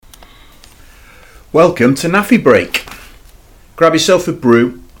Welcome to Naffy Break. Grab yourself a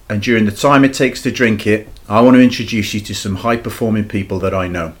brew, and during the time it takes to drink it, I want to introduce you to some high-performing people that I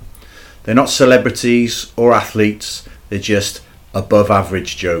know. They're not celebrities or athletes, they're just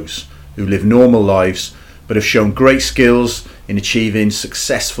above-average Joes who live normal lives but have shown great skills in achieving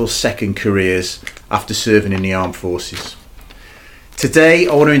successful second careers after serving in the armed forces. Today,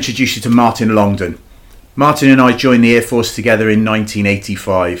 I want to introduce you to Martin Longden. Martin and I joined the Air Force together in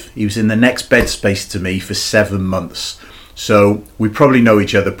 1985. He was in the next bed space to me for 7 months, so we probably know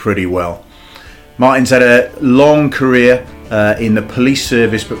each other pretty well. Martin's had a long career in the police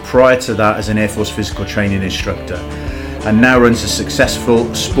service, but prior to that as an Air Force physical training instructor, and now runs a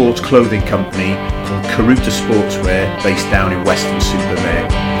successful sports clothing company called Karuta Sportswear based down in Weston-super-Mare.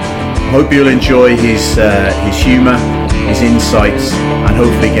 I hope you'll enjoy his humour, his insights, and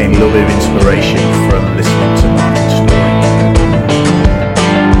hopefully gain a little bit of inspiration from listening to Martin's story.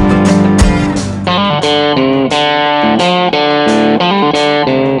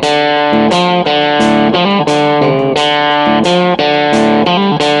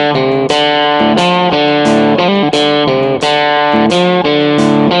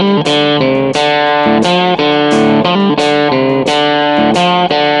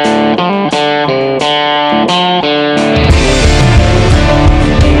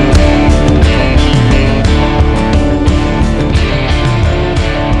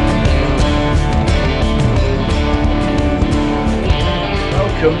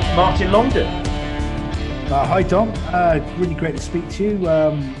 Martin Longden. Hi Dom, really great to speak to you.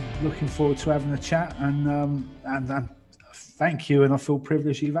 Looking forward to having a chat, and thank you. And I feel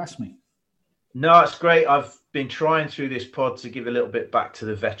privileged you've asked me. No, it's great. I've been trying through this pod to give a little bit back to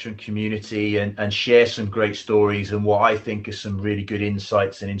the veteran community and share some great stories and what I think are some really good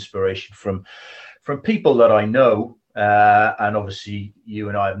insights and inspiration from people that I know. And obviously, you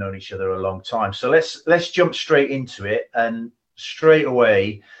and I have known each other a long time. So let's jump straight into it, and straight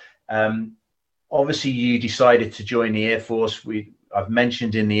away. Obviously, you decided to join the Air Force. I've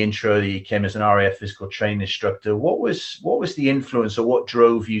mentioned in the intro that you came as an RAF physical training instructor. What was the influence, or what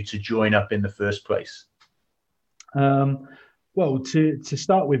drove you to join up in the first place? Well, to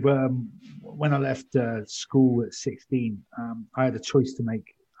start with, when I left school at 16, I had a choice to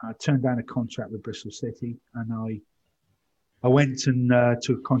make. I turned down a contract with Bristol City, and I went and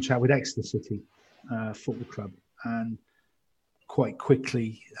took a contract with Exeter City Football Club, and quite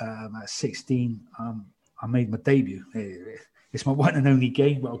quickly, at 16, I made my debut. It's my one and only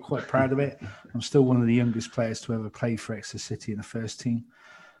game, but I'm quite proud of it. I'm still one of the youngest players to ever play for Exeter City in the first team.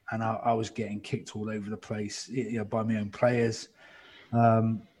 And I was getting kicked all over the place, by my own players.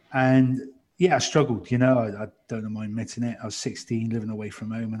 And yeah, I struggled, I don't mind admitting it. I was 16, living away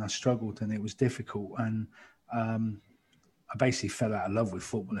from home, and I struggled, and it was difficult. And I basically fell out of love with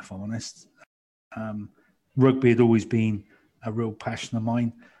football, if I'm honest. Rugby had always been a real passion of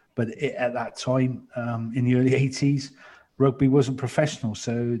mine, but at that time, in the early 80s, rugby wasn't professional,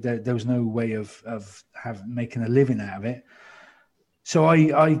 so there was no way of making a living out of it. So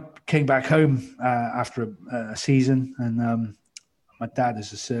I came back home after a season, and my dad,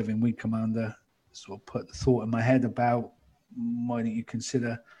 as a serving wing commander, sort of put the thought in my head about, why don't you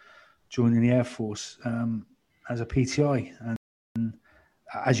consider joining the Air Force as a PTI? And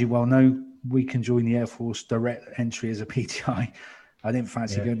as you well know, we can join the Air Force direct entry as a PTI. I didn't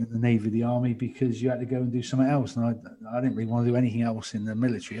fancy going to the Navy or the Army because you had to go and do something else. And I didn't really want to do anything else in the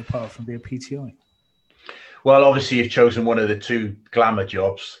military apart from be a PTI. Well, obviously, you've chosen one of the two glamour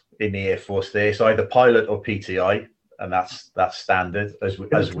jobs in the Air Force there. It's either pilot or PTI, and that's standard, as we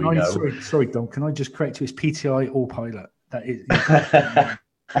know. Sorry, Dom, can I just correct you? It's PTI or pilot. That is.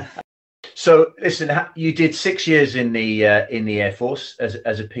 So, listen, you did 6 years in the Air Force as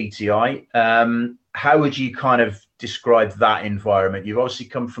a PTI. How would you kind of describe that environment? You've obviously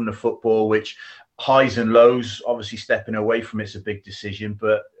come from the football, which highs and lows. Obviously, stepping away from it's a big decision,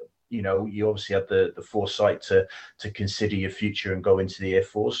 but you obviously had the foresight to consider your future and go into the Air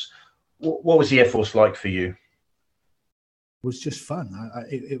Force. What was the Air Force like for you? It was just fun.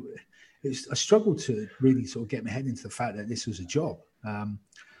 I struggled to really sort of get my head into the fact that this was a job.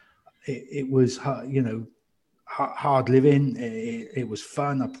 It was, hard living. It was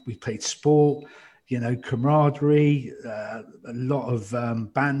fun. We played sport, camaraderie, a lot of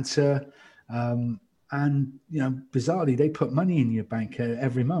banter. And, bizarrely, they put money in your bank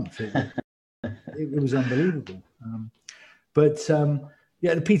every month. It was unbelievable. But the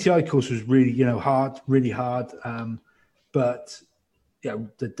PTI course was really, really hard. But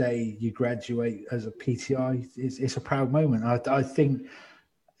the day you graduate as a PTI, it's a proud moment. I think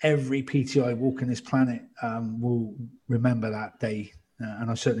every PTI walking this planet will remember that day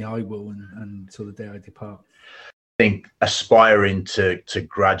and I will, until the day I depart. Think aspiring to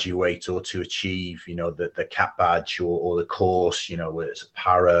graduate or to achieve, the cap badge or the course, whether it's a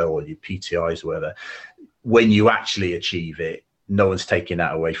para or your PTIs or whatever, when you actually achieve it, no one's taking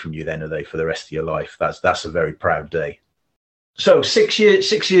that away from you then, are they, for the rest of your life? That's a very proud day. So 6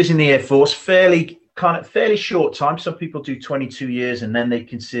 years in the Air Force, fairly short time. Some people do 22 years and then they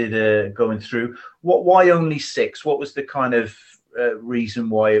consider going through. Why only 6? What was the kind of reason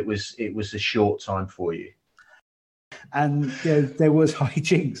why it was a short time for you? And there was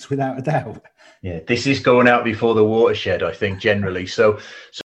hijinks, without a doubt. Yeah, this is going out before the watershed, I think, generally. So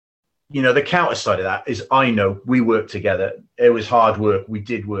the counter side of that is, I know we worked together. It was hard work. We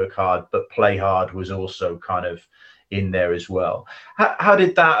did work hard, but play hard was also kind of in there as well. How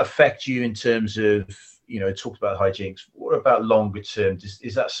did that affect you in terms of, talked about hijinks? What about longer term?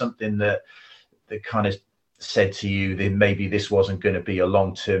 Is that something that kind of said to you that maybe this wasn't going to be a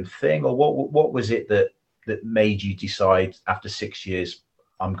long-term thing? Or what was it that made you decide after 6 years,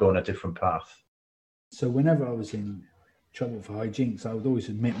 I'm going a different path? So whenever I was in trouble for hijinks, I would always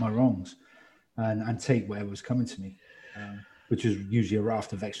admit my wrongs and take whatever was coming to me, which was usually a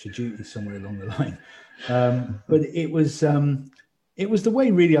raft of extra duty somewhere along the line. But it was the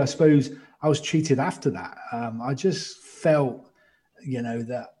way, really, I suppose, I was treated after that. I just felt,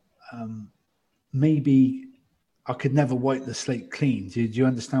 that maybe I could never wipe the slate clean. Do you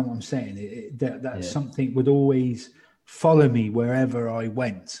understand what I'm saying? Something would always follow me wherever I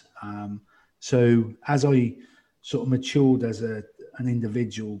went. So as I sort of matured as an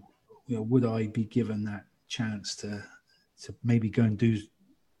individual, would I be given that chance to maybe go and do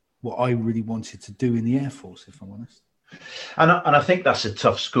what I really wanted to do in the Air Force, if I'm honest? And I think that's a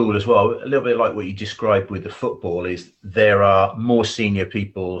tough school as well. A little bit like what you described with the football, is there are more senior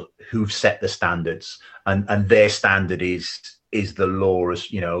people who've set the standards, and their standard is the law.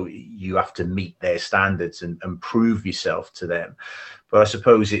 As you have to meet their standards and prove yourself to them. But I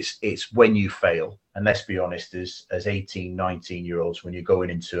suppose it's when you fail, and let's be honest, as 18, 19-year-olds, when you're going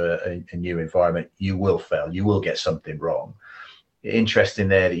into a new environment, you will fail. You will get something wrong. Interesting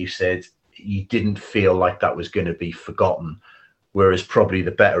there that you said you didn't feel like that was going to be forgotten, whereas probably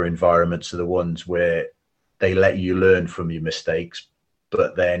the better environments are the ones where they let you learn from your mistakes,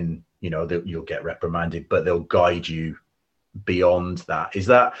 but then you'll get reprimanded, but they'll guide you beyond that. Is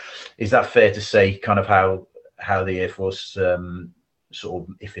that fair to say, kind of how the Air Force sort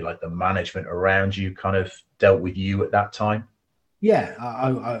of, if you like, the management around you kind of dealt with you at that time? Yeah,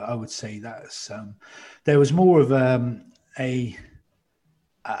 I would say that's there was more of a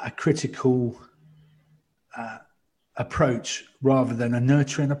critical approach rather than a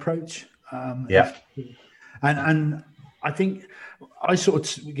nurturing approach. And I think I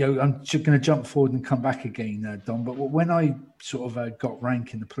sort of, I'm just going to jump forward and come back again, Don. But when I sort of got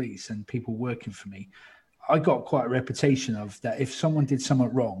rank in the police and people working for me, I got quite a reputation of that. If someone did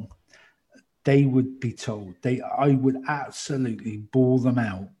something wrong, they would be told. I would absolutely bawl them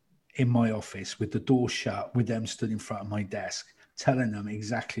out in my office with the door shut, with them stood in front of my desk, telling them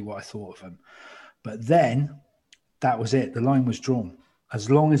exactly what I thought of them. But then that was it. The line was drawn. As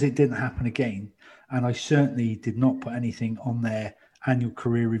long as it didn't happen again, and I certainly did not put anything on their annual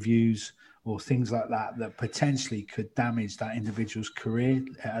career reviews or things like that potentially could damage that individual's career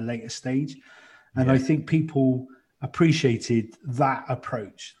at a later stage. And I think people appreciated that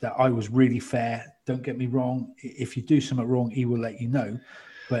approach, that I was really fair. Don't get me wrong. If you do something wrong, he will let you know,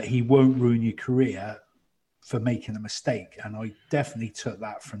 but he won't ruin your career for making a mistake. And I definitely took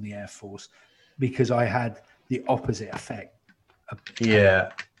that from the Air Force because I had the opposite effect.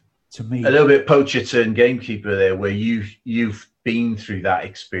 To me, a little bit poacher turn gamekeeper there, where you've been through that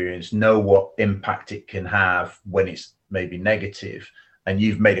experience, know what impact it can have when it's maybe negative, and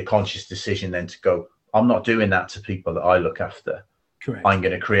you've made a conscious decision then to go, I'm not doing that to people that I look after. Correct. I'm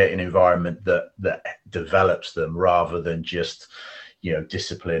going to create an environment that develops them rather than just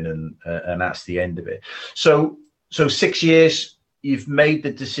discipline, and that's the end of it. So 6 years, you've made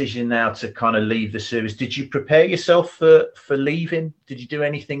the decision now to kind of leave the service. Did you prepare yourself for leaving? Did you do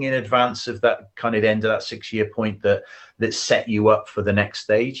anything in advance of that kind of end of that 6 year point that set you up for the next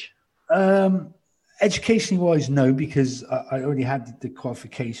stage? Educationally wise, no, because I already had the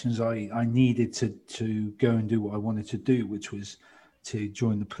qualifications I needed to go and do what I wanted to do, which was to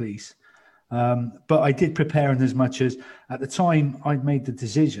join the police. But I did prepare in as much as at the time I'd made the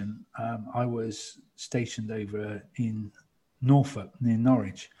decision. I was stationed over in Norfolk near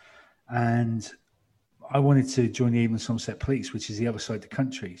Norwich, and I wanted to join the Evening Somerset Police, which is the other side of the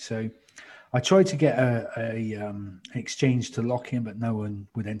country. So I tried to get a exchange to Lochin, but no one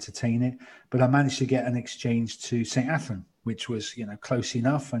would entertain it. But I managed to get an exchange to St. Athan, which was, close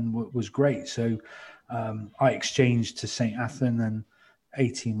enough and was great. So I exchanged to St. Athan, and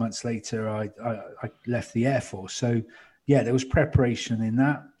 18 months later, I left the Air Force. So, yeah, there was preparation in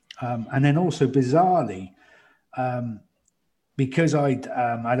that. And then also, bizarrely, because I'd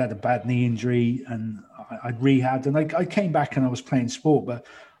had a bad knee injury and I'd rehabbed, and I came back and I was playing sport. But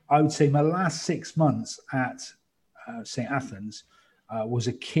I would say my last 6 months at St. Athans was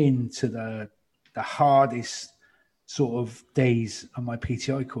akin to the hardest sort of days on my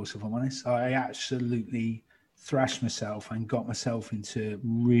PTI course, if I'm honest. I absolutely thrashed myself and got myself into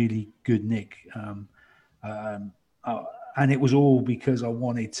really good nick. And it was all because I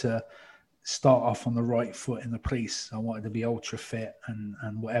wanted to start off on the right foot in the police. I wanted to be ultra fit,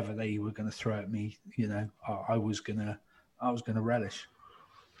 and whatever they were going to throw at me, I was gonna relish.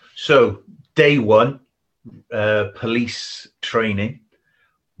 So day one, police training.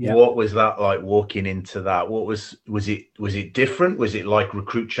 Yeah. What was that like walking into that? What was it different? Was it like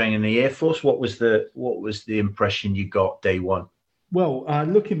recruit training in the Air Force? What was the impression you got day one? Well,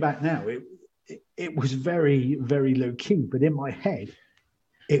 looking back now, it was very, very low key, but in my head,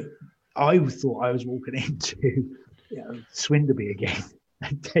 I thought I was walking into Swinderby again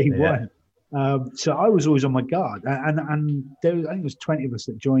at day one. So I was always on my guard, and there was, I think it was 20 of us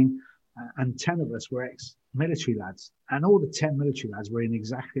that joined, and 10 of us were ex-military lads, and all the 10 military lads were in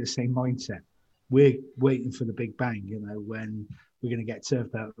exactly the same mindset. We're waiting for the big bang, when we're going to get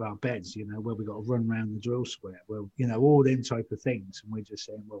served out of our beds, where we got to run around the drill square, well, all them type of things, and we're just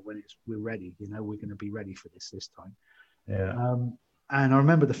saying, well, when we're ready, we're going to be ready for this time. Yeah. And I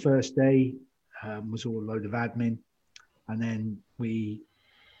remember the first day was all a load of admin, and then we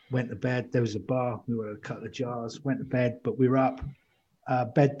went to bed. There was a bar. We were a couple of jars. Went to bed, but we were up.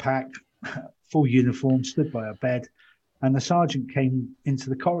 Bed packed, full uniform, stood by our bed, and the sergeant came into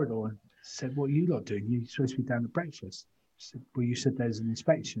the corridor and said, "What are you lot doing? You're supposed to be down at breakfast." I said, "Well, you said there's an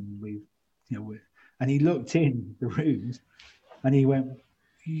inspection. And he looked in the rooms, and he went,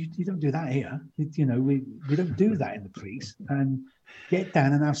 "You don't do that here. We don't do that in the police. And get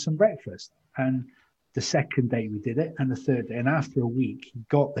down and have some breakfast." And the second day we did it, and the third day, and after a week, he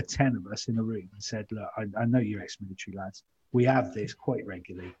got the 10 of us in a room and said, "Look, I know you're ex-military lads. We have this quite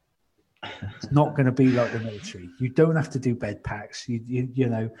regularly. It's not going to be like the military. You don't have to do bed packs.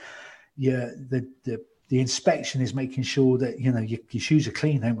 The inspection is making sure that your shoes are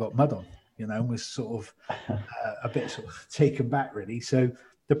clean, haven't got mud on." And was sort of a bit sort of taken back, really. So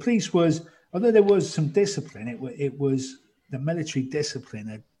the police was, although there was some discipline, it was the military discipline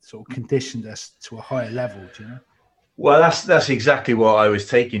that sort of conditioned us to a higher level. Do you know? Well, that's exactly what I was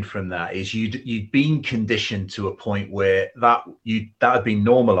taking from that. Is you'd been conditioned to a point where that had been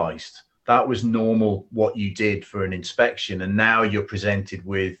normalised. That was normal what you did for an inspection, and now you're presented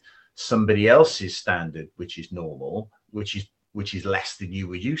with somebody else's standard, which is normal, which is less than you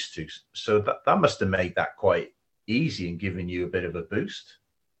were used to. So that must have made that quite easy and given you a bit of a boost.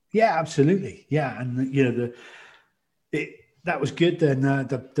 Yeah, absolutely. Yeah, and that was good. Then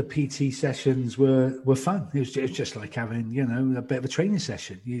the PT sessions were fun. It was just like having a bit of a training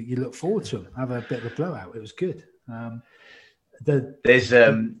session. You look forward to them. Have a bit of a blowout. It was good. There's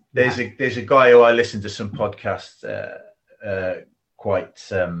a guy who I listen to some podcasts quite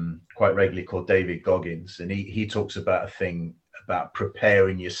regularly called David Goggins, and he talks about a thing about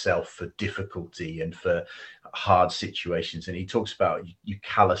preparing yourself for difficulty and for hard situations, and he talks about you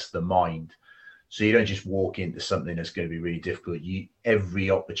callous the mind. So you don't just walk into something that's going to be really difficult. Every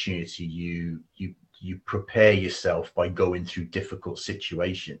opportunity you prepare yourself by going through difficult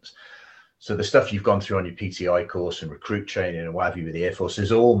situations. So the stuff you've gone through on your PTI course and recruit training and what have you with the Air Force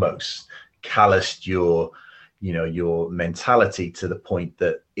has almost calloused your mentality to the point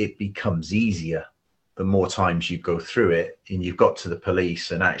that it becomes easier the more times you go through it. And you've got to the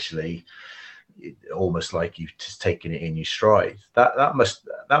police and actually almost like you've just taken it in your stride. That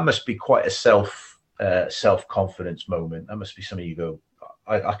must be quite a self-confidence moment. That must be something you go,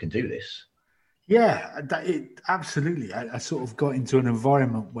 I can do this. Yeah, absolutely. I sort of got into an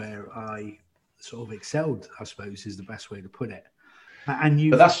environment where I sort of excelled, I suppose, is the best way to put it.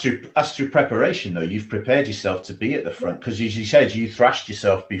 But that's through preparation, though. You've prepared yourself to be at the front because, as you said, you thrashed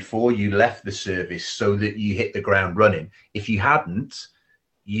yourself before you left the service so that you hit the ground running. If you hadn't,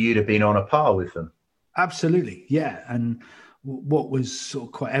 you'd have been on a par with them. Absolutely, yeah. And what was sort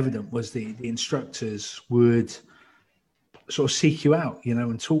of quite evident was the instructors would sort of seek you out,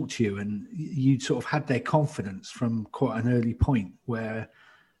 and talk to you, and you sort of had their confidence from quite an early point where,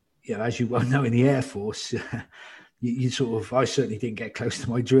 as you well know in the Air Force, you sort of, I certainly didn't get close to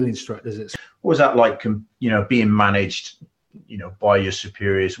my drill instructors. What was that like, being managed, by your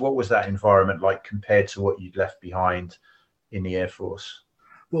superiors? What was that environment like compared to what you'd left behind in the Air Force?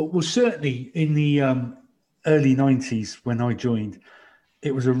 Well, certainly in the early 90s when I joined,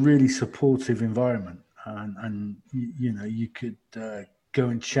 it was a really supportive environment, and you know, you could go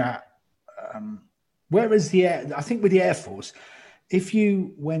and chat. Whereas I think with the Air Force, if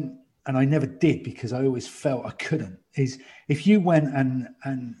you went, and I never did because I always felt I couldn't, is if you went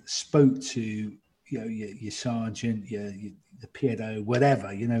and spoke to, you know, your sergeant, the PO,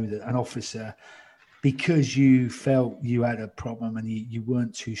 whatever, you know, an officer, because you felt you had a problem and you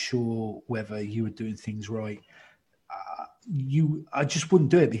weren't too sure whether you were doing things right, I just wouldn't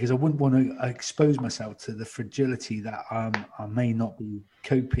do it because I wouldn't want to expose myself to the fragility that I may not be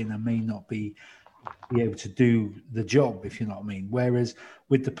coping, I may not be able to do the job, if you know what I mean. Whereas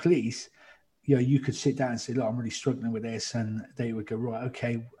with the police, you know, you could sit down and say, look, I'm really struggling with this, and they would go, right,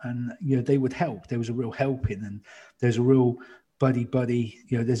 okay, and you know, they would help. There was a real helping, and there's a real buddy,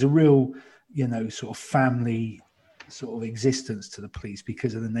 you know, there's a real, you know, sort of family sort of existence to the police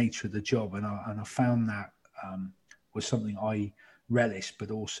because of the nature of the job, and I found that was something I relished, but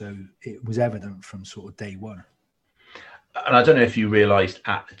also it was evident from sort of day one. And I don't know if you realised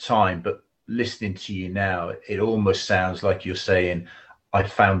at the time, but listening to you now, it almost sounds like you're saying, I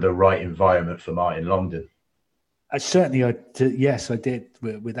found the right environment for Martin Longdon. Yes, I did,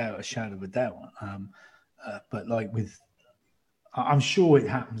 without a shadow of a doubt. But like I'm sure it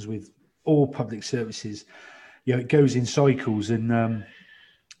happens with all public services. You know, it goes in cycles, and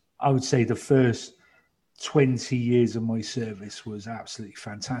I would say the first 20 years of my service was absolutely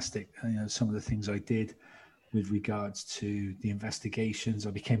fantastic. You know, some of the things I did with regards to the investigations.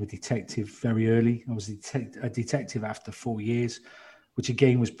 I became a detective very early. I was a detective after 4 years, which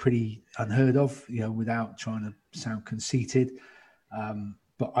again was pretty unheard of, you know, without trying to sound conceited.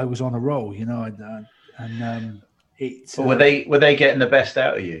 But I was on a roll, you know, But were they getting the best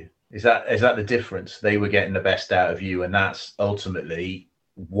out of you? Is that the difference? They were getting the best out of you, and that's ultimately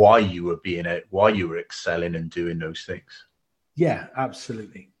why you were excelling and doing those things. Yeah,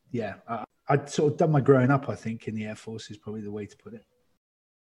 absolutely. Yeah, I'd sort of done my growing up, I think, in the Air Force is probably the way to put it.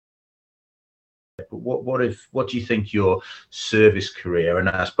 But what do you think your service career, and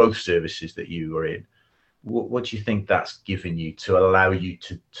that's both services that you were in, what do you think that's given you to allow you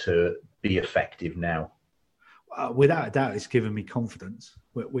to be effective now? Without a doubt, it's given me confidence,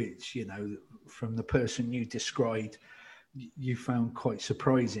 which, you know, from the person you described, you found quite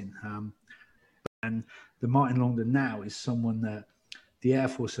surprising. And the Martin Longdon now is someone that the Air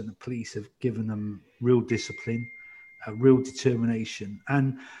Force and the police have given them real discipline, real determination.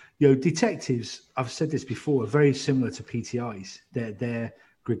 And, you know, detectives, I've said this before, are very similar to PTIs. They're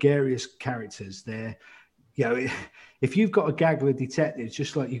gregarious characters. They're, you know, if you've got a gaggle of detectives,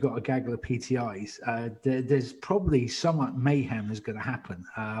 just like you've got a gaggle of PTIs, there's probably somewhat mayhem is going to happen,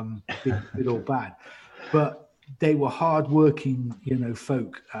 good or bad. But they were hard-working, you know,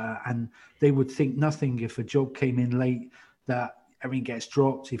 folk, and they would think nothing if a job came in late, that everything gets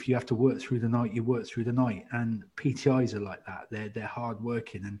dropped. If you have to work through the night, you work through the night. And PTIs are like that. They're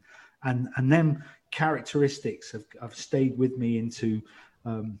hard-working, and them characteristics have stayed with me into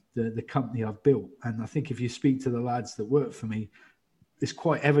the company I've built. And I think if you speak to the lads that work for me, it's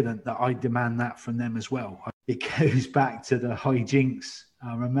quite evident that I demand that from them as well. It goes back to the hijinks.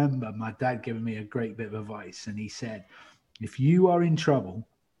 I remember my dad giving me a great bit of advice, and he said, if you are in trouble,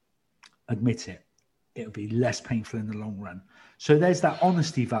 admit it. It'll be less painful in the long run. So there's that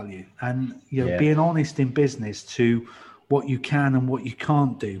honesty value, and, you know, being honest in business to what you can and what you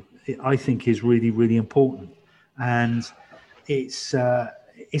can't do, I think is really, really important. And it's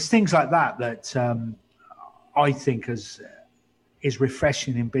things like that I think is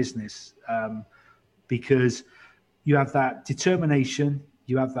refreshing in business, because you have that determination,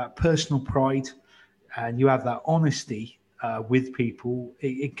 you have that personal pride, and you have that honesty with people.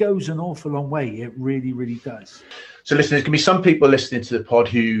 It goes an awful long way. It really, really does. So listen, there's going to be some people listening to the pod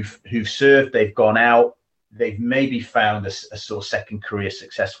who've served, they've gone out, they've maybe found a sort of second career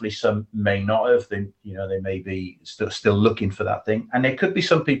successfully. Some may not have. They may be still looking for that thing. And there could be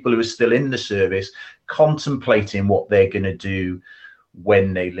some people who are still in the service contemplating what they're going to do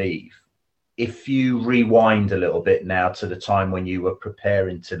when they leave. If you rewind a little bit now to the time when you were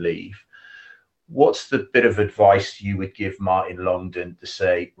preparing to leave, what's the bit of advice you would give Martin Longdon to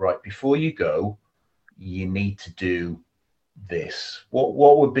say, right, before you go, you need to do this?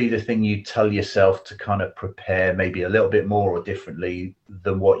 What would be the thing you tell yourself to kind of prepare maybe a little bit more or differently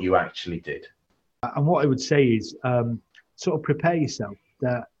than what you actually did? And what I would say is sort of prepare yourself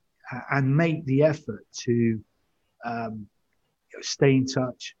and make the effort to stay in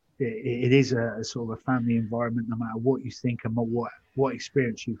touch. It is a sort of a family environment, no matter what you think and what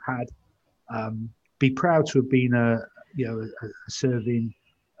experience you've had. Be proud to have been serving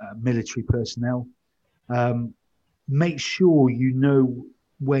military personnel. Make sure you know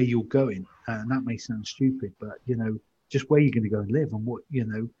where you're going, and that may sound stupid, but just where you're going to go and live, and what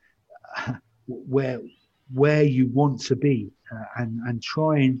where you want to be, and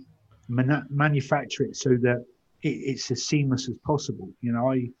try and manufacture it so that it's as seamless as possible.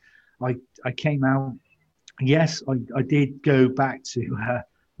 I came out. Yes, I did go back to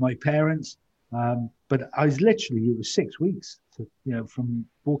my parents, but I was literally, it was 6 weeks from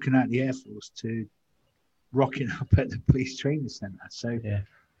walking out of the Air Force to rocking up at the police training centre. So yeah.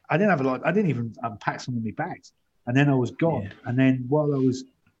 I didn't have a lot. I didn't even unpack some of my bags, and then I was gone. Yeah. And then while I was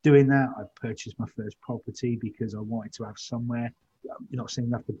doing that, I purchased my first property because I wanted to have somewhere. You're not saying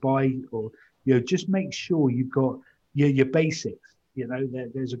you have to buy, or just make sure you've got your basics.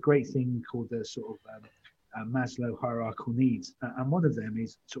 There's a great thing called the sort of Maslow hierarchical needs, and one of them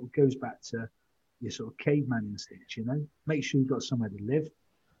is sort of goes back to your sort of caveman instinct. Make sure you've got somewhere to live.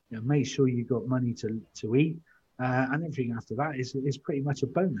 Make sure you've got money to eat, and everything after that is pretty much a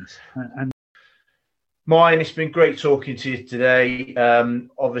bonus. And Martin, it's been great talking to you today.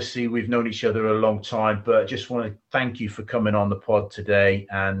 Obviously, we've known each other a long time, but I just want to thank you for coming on the pod today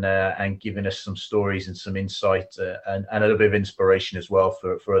and giving us some stories and some insight and a little bit of inspiration as well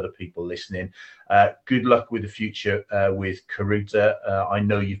for other people listening. Good luck with the future with Karuta. I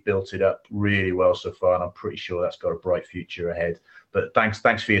know you've built it up really well so far, and I'm pretty sure that's got a bright future ahead. But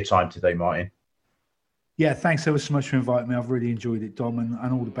thanks for your time today, Martin. Yeah, thanks ever so much for inviting me. I've really enjoyed it, Dom,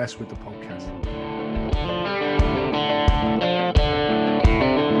 and all the best with the podcast.